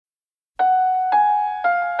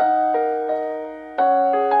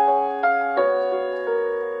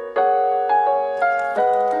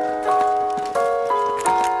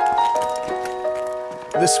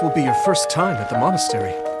this will be your first time at the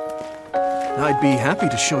monastery. I'd be happy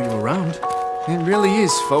to show you around. It really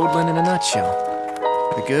is Fodlan in a nutshell.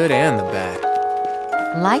 The good and the bad.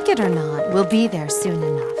 Like it or not, we'll be there soon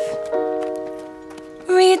enough.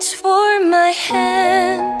 Reach for my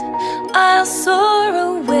hand, I'll soar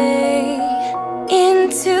away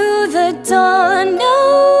into the dawn. No,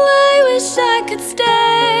 I wish I could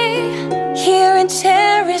stay here in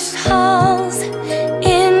cherished halls,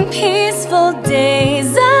 in peaceful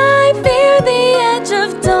days. I fear the edge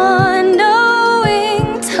of dawn,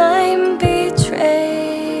 knowing time betrays.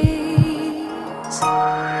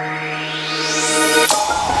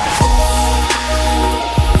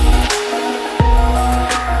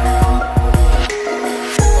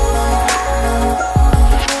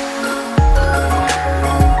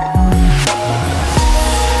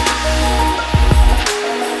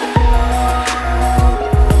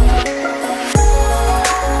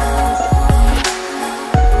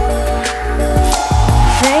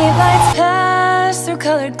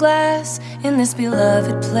 Colored glass in this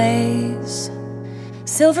beloved place.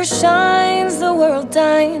 Silver shines, the world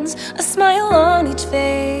dines, a smile on each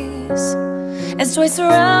face. As joy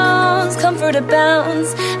surrounds, comfort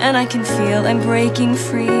abounds, and I can feel I'm breaking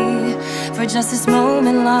free. For just this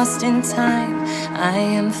moment lost in time, I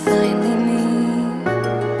am finally me.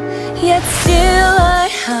 Yet still I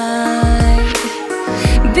hide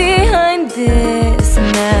behind this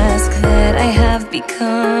mask that I have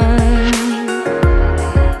become.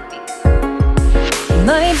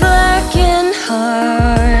 My blackened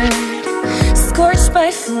heart, scorched by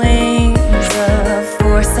flames of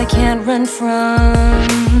force I can't run from.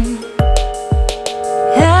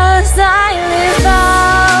 As I live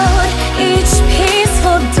out each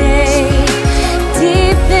peaceful day,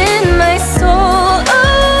 deep in my soul,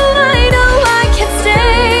 oh, I know I can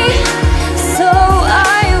stay. So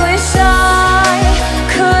I wish I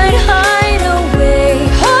could hide away,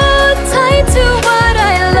 hold tight to what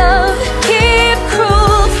I love, keep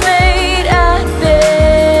cruel fate at bay.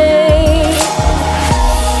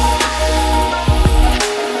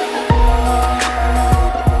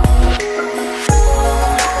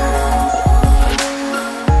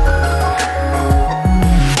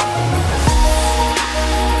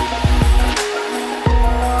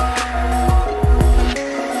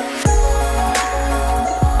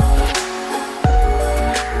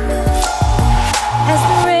 As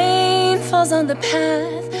the rain falls on the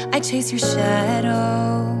path, I chase your shadow.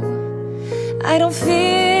 I don't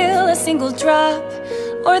feel a single drop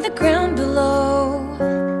or the ground below.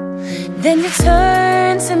 Then you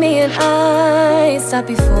turn to me and I stop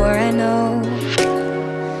before I know.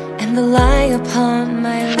 And the lie upon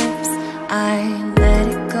my lips, I let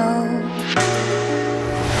it go.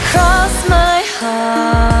 Cross my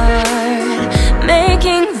heart,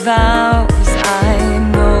 making vows I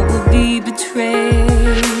know will be betrayed.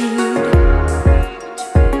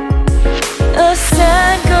 A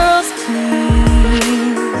sad girl's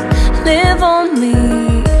please live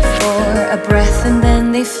only for a breath and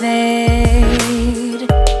then they fade.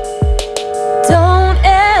 Don't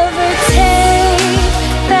ever take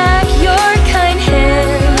back your kind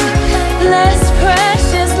hand, lest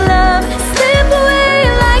precious love slip away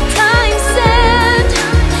like time's sand.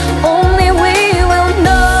 Only we will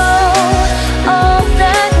know all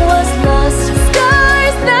that was lost,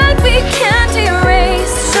 scars that we can't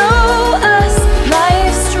erase, show us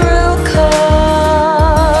life's true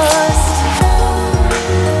cost.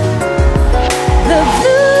 The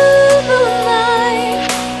blue moonlight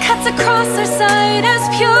cuts across our sight as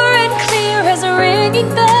pure and clear as a ringing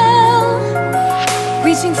bell,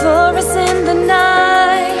 reaching for us in the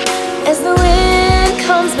night. As the wind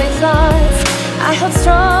calms my thoughts, I hold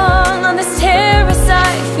strong on this terrace.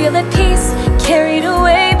 I feel